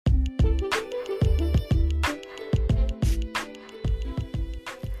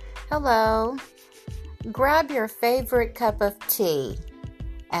Hello. Grab your favorite cup of tea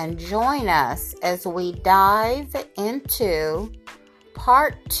and join us as we dive into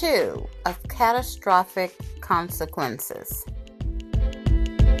part 2 of catastrophic consequences.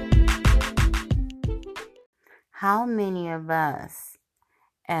 How many of us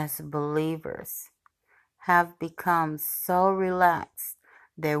as believers have become so relaxed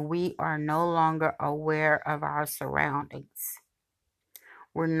that we are no longer aware of our surroundings?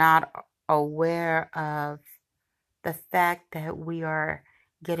 We're not aware of the fact that we are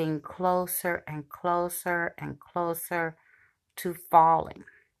getting closer and closer and closer to falling,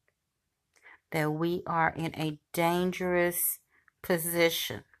 that we are in a dangerous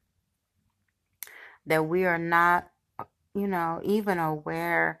position, that we are not, even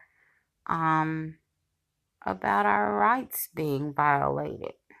aware about our rights being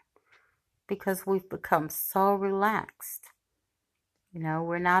violated because we've become so relaxed.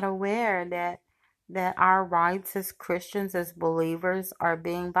 We're not aware that our rights as Christians, as believers, are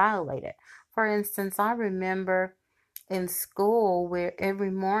being violated. For instance, I remember in school where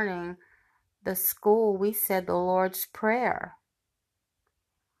every morning we said the Lord's Prayer.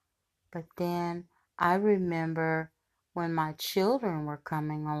 But then I remember when my children were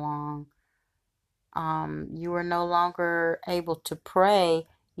coming along, you were no longer able to pray.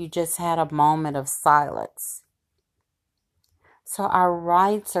 You just had a moment of silence. So our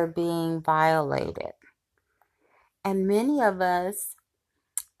rights are being violated. And many of us,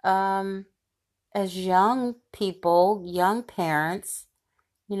 as young people, young parents,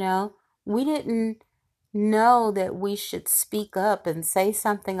 we didn't know that we should speak up and say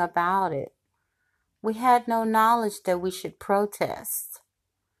something about it. We had no knowledge that we should protest.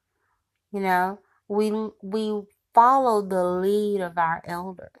 We followed the lead of our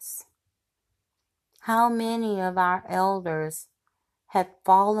elders. How many of our elders had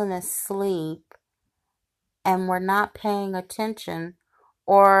fallen asleep and were not paying attention,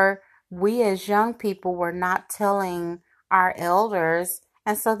 or we as young people were not telling our elders,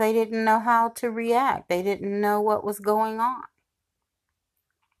 and so they didn't know how to react. They didn't know what was going on.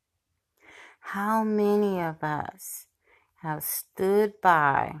 How many of us have stood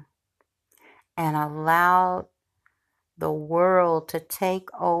by and allowed the world to take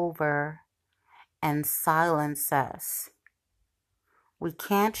over and silence us? We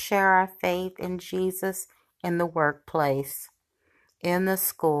can't share our faith in Jesus in the workplace, in the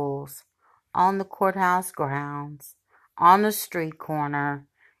schools, on the courthouse grounds, on the street corner.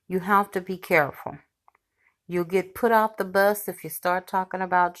 You have to be careful. You'll get put off the bus if you start talking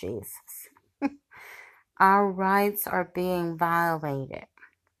about Jesus. Our rights are being violated.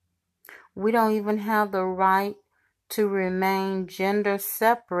 We don't even have the right to remain gender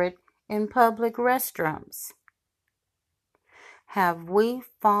separate in public restrooms. Have we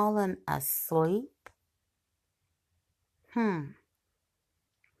fallen asleep?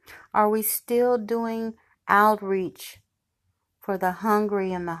 Are we still doing outreach for the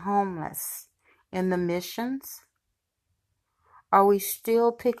hungry and the homeless in the missions? Are we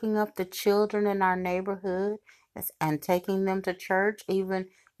still picking up the children in our neighborhood and taking them to church, even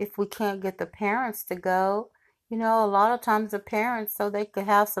if we can't get the parents to go? A lot of times the parents, so they could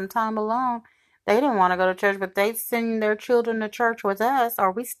have some time alone, they didn't want to go to church, but they send their children to church with us.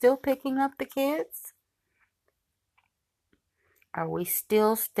 Are we still picking up the kids? Are we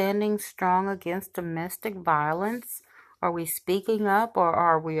still standing strong against domestic violence? Are we speaking up, or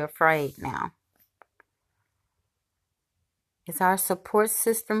are we afraid now? Is our support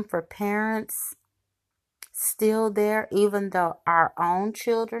system for parents still there even though our own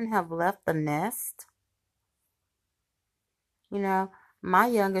children have left the nest? My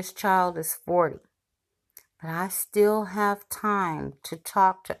youngest child is 40, but I still have time to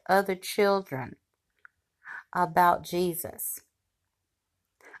talk to other children about Jesus.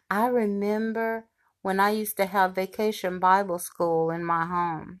 I remember when I used to have Vacation Bible School in my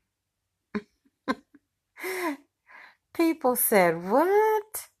home. People said,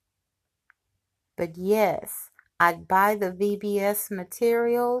 "What?" But yes, I'd buy the VBS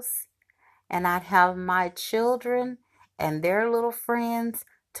materials and I'd have my children and their little friends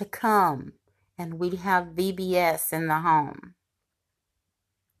to come, and we'd have VBS in the home.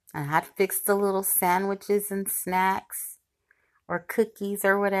 And I'd fix the little sandwiches and snacks or cookies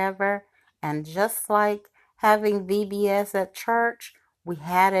or whatever. And just like having VBS at church, we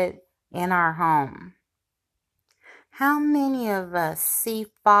had it in our home. How many of us see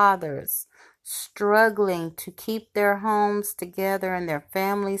fathers struggling to keep their homes together and their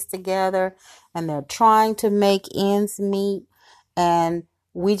families together, and they're trying to make ends meet, and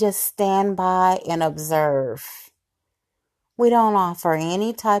we just stand by and observe? We don't offer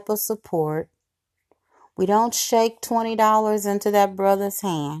any type of support. We don't shake $20 into that brother's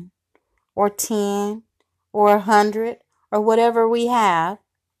hand, or 10, or 100, or whatever we have.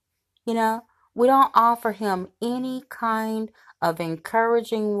 You know, we don't offer him any kind of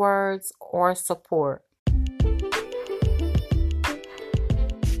encouraging words or support.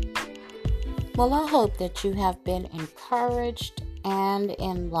 Well, I hope that you have been encouraged and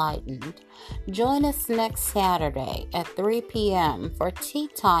enlightened. Join us next Saturday at 3 p.m. for Tea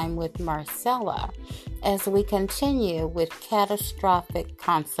Time with Marcella as we continue with catastrophic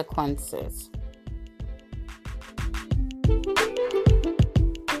consequences.